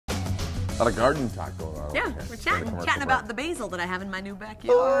Got a garden talk going on. Yeah, over here. we're For the chatting commercial about break. the basil that I have in my new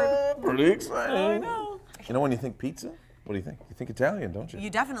backyard. Pretty exciting. I know. You know when you think pizza? What do you think? You think Italian, don't you? You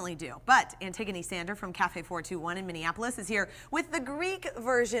definitely do. But Antigoni Sander from Cafe 421 in Minneapolis is here with the Greek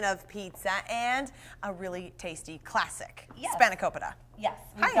version of pizza and a really tasty classic, Spanakopita. Yes.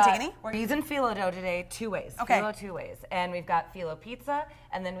 Hi, Antigoni. We're using phyllo dough today 2 ways. Okay. Phyllo 2 ways. And we've got phyllo pizza,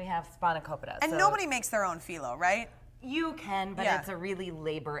 and then we have spanakopita. And so nobody makes their own phyllo, right? You can, but it's a really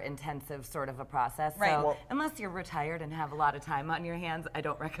labor-intensive sort of a process. Right. So Well, unless you're retired and have a lot of time on your hands, I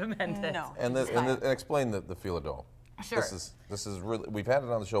don't recommend it. No. And explain the phyllo dough. Sure. This is really, we've had it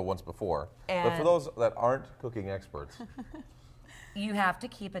on the show once before, but for And- those that aren't cooking experts, You have to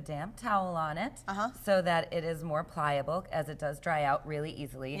keep a damp towel on it so that it is more pliable, as it does dry out really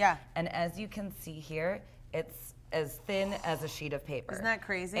easily. Yeah. And as you can see here, it's as thin as a sheet of paper. Isn't that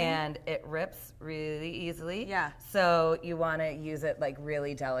crazy? And it rips really easily. Yeah. So you want to use it like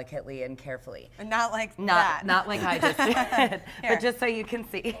really delicately and carefully. And not like that. Not like I just did, Here. but just so you can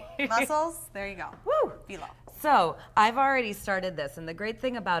see. Mussels, there you go. Woo! Phyllo. So I've already started this, and the great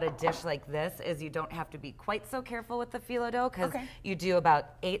thing about a dish like this is you don't have to be quite so careful with the phyllo dough because you do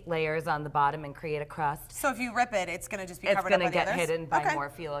about 8 layers on the bottom and create a crust. So if you rip it, it's going to just be It's covered up going by to the get others? hidden by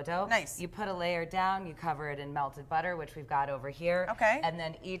more phyllo dough. Nice. You put a layer down, you cover it in melted butter, which we've got over here. Okay. And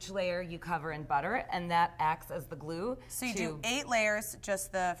then each layer you cover in butter, and that acts as the glue. So you do 8 layers,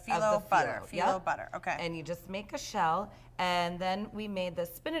 just the phyllo butter. Phyllo butter, okay. And you just make a shell, and then we made the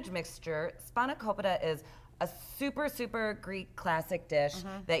spinach mixture. Spanakopita is a super, super Greek classic dish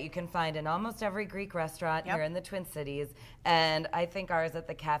that you can find in almost every Greek restaurant here in the Twin Cities. And I think ours at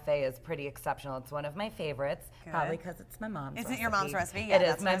the cafe is pretty exceptional. It's one of my favorites, probably because it's my mom's recipe. Is it your mom's recipe? Yeah, it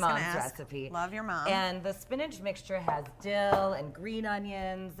that's is what my I was gonna mom's ask. recipe. Love your mom. And the spinach mixture has dill and green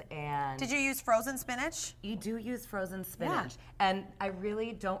onions and... Did you use frozen spinach? You do use frozen spinach. And I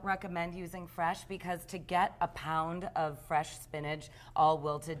really don't recommend using fresh because to get a pound of fresh spinach all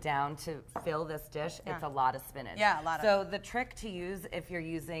wilted down to fill this dish, it's a lot of spinach. Yeah, a lot of. So the trick to use if you're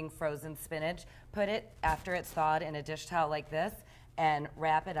using frozen spinach, put it after it's thawed in a dish towel like this and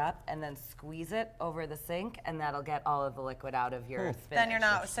wrap it up and then squeeze it over the sink, and that'll get all of the liquid out of your spinach. Then you're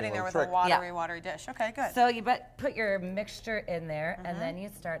not sitting there with a watery dish. Okay, good. So you put your mixture in there, and then you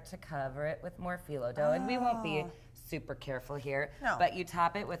start to cover it with more phyllo dough. And we won't be super careful here, but you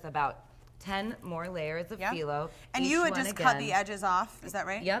top it with about 10 more layers of phyllo. And you would just cut the edges off, is that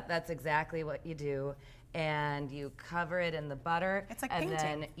right? Yep, that's exactly what you do. And you cover it in the butter. It's like and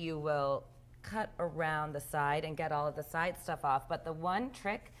painting. then you will cut around the side and get all of the side stuff off. But the one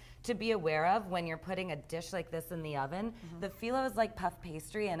trick to be aware of when you're putting a dish like this in the oven, the phyllo is like puff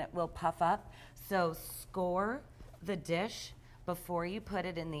pastry and it will puff up. So score the dish before you put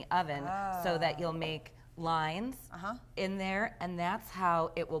it in the oven so that you'll make lines in there, and that's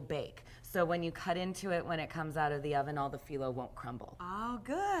how it will bake. So when you cut into it, when it comes out of the oven, all the phyllo won't crumble. Oh,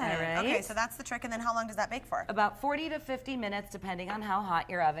 good. All right. Okay, so that's the trick, and then how long does that bake for? About 40 to 50 minutes, depending on how hot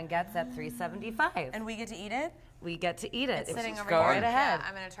your oven gets at 375. And we get to eat it? We get to eat it. It's sitting over Go here. right ahead. Yeah,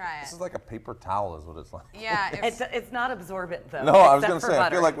 I'm going to try it. this is like a paper towel is what it's like. Yeah. It's not absorbent, though. No, I was except going to for say, I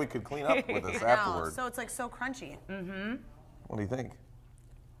butter. feel like we could clean up with this No, afterward. so it's like so crunchy. What do you think?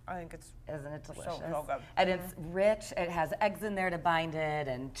 I think it's Isn't it delicious? so good. And it's rich. It has eggs in there to bind it,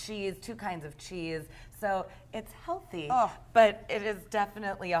 and cheese, 2 kinds of cheese. So it's healthy, but it is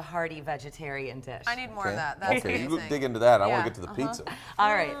definitely a hearty vegetarian dish. I need more of that. That's okay, amazing. you dig into that. I want Yeah. to get to the pizza.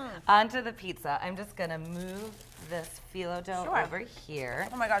 All right, on to the pizza. I'm just going to move this phyllo dough over here.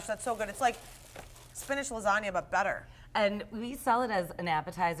 Oh my gosh, that's so good. It's like spinach lasagna, but better. And we sell it as an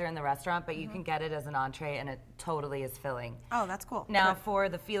appetizer in the restaurant, but you can get it as an entree, and it totally is filling. Oh, that's cool. Now, for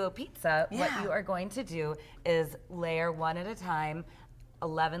the phyllo pizza, what you are going to do is layer one at a time,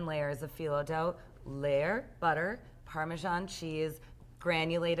 11 layers of phyllo dough, layer butter, Parmesan cheese,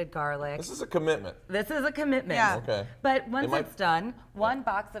 granulated garlic. This is a commitment. This is a commitment. Yeah. Okay. But once it's done, 1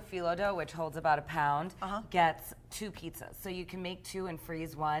 box of phyllo dough, which holds about a pound, gets 2 pizzas. So you can make 2 and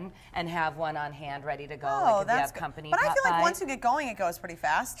freeze 1 and have 1 on hand ready to go. Like if you have company. But I feel like pop-by. once you get going, it goes pretty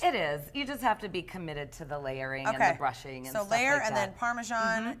fast. It is. You just have to be committed to the layering and the brushing and so stuff layer like and that. then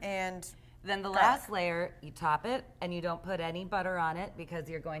Parmesan and Then the last layer, you top it, and you don't put any butter on it because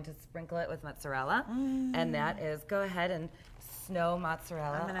you're going to sprinkle it with mozzarella. And that is, go ahead and snow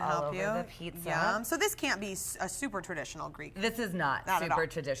mozzarella all over the pizza. Yum. So this can't be a super traditional Greek. This is not at super all.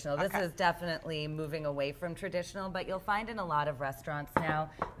 traditional. This is definitely moving away from traditional, but you'll find in a lot of restaurants now,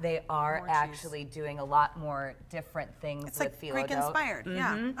 they are actually doing a lot more different things It's with like phyllo Greek dough. inspired.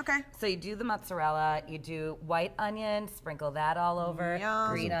 Yeah. Okay. So you do the mozzarella, you do white onion, sprinkle that all over, Yum.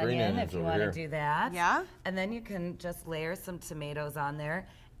 green Some green onion onions if you over want to here. do that. Yeah. And then you can just layer some tomatoes on there,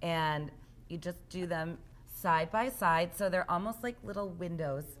 and You just do them side by side, so they're almost like little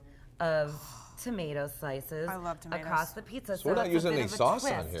windows of tomato slices I love tomatoes. across the pizza. So we're not it's a using bit any of a sauce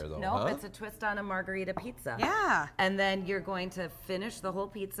on twist. here, though, Nope, huh? it's a twist on a margarita pizza. Yeah. And then you're going to finish the whole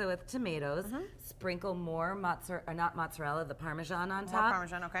pizza with tomatoes, sprinkle more not mozzarella, the Parmesan on top.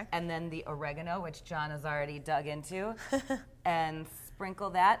 Parmesan, okay. And then the oregano, which John has already dug into, and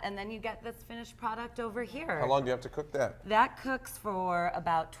sprinkle that, and then you get this finished product over here. How long do you have to cook that? That cooks for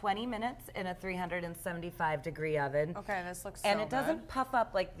about 20 minutes in a 375-degree oven. Okay, this looks And so it doesn't puff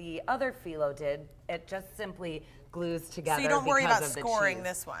up like the other phyllo did. It just simply glues together. So you don't worry about because of the scoring cheese.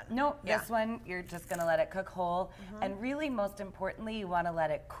 this one? Nope, Yeah. this one you're just gonna let it cook whole. And really, most importantly, you wanna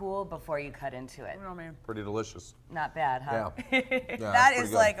let it cool before you cut into it. Oh, man. Pretty delicious. Not bad, huh? Yeah. That that's is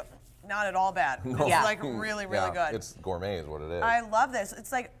pretty like not at all bad. It's Yeah. like really, really Yeah, good. It's gourmet is what it is. I love this.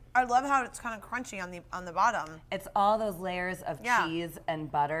 It's like, I love how it's kind of crunchy on the bottom. It's all those layers of Yeah. cheese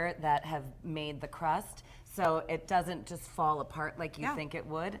and butter that have made the crust, so it doesn't just fall apart like you Yeah. think it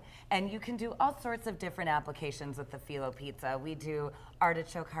would. And you can do all sorts of different applications with the phyllo pizza. We do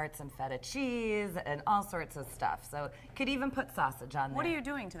artichoke hearts and feta cheese and all sorts of stuff. So you could even put sausage on there. What are you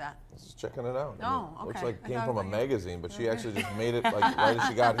doing to that? Just checking it out. Oh, Looks okay. like it I came thought from a it was magazine, but she actually just made it like right as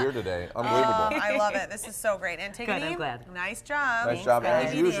she got here today. Unbelievable. I love it. This is so great. Antigoni, I'm glad. nice job. Nice job Good as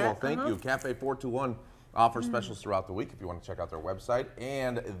idea. usual. Thank you. Cafe 421 offers specials throughout the week if you want to check out their website.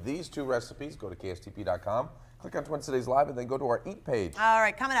 And these two recipes, go to kstp.com, click on Twin Cities Live, and then go to our Eat page. All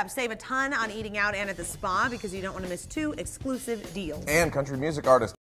right, coming up, save a ton on eating out and at the spa because you don't want to miss 2 exclusive deals. And country music artist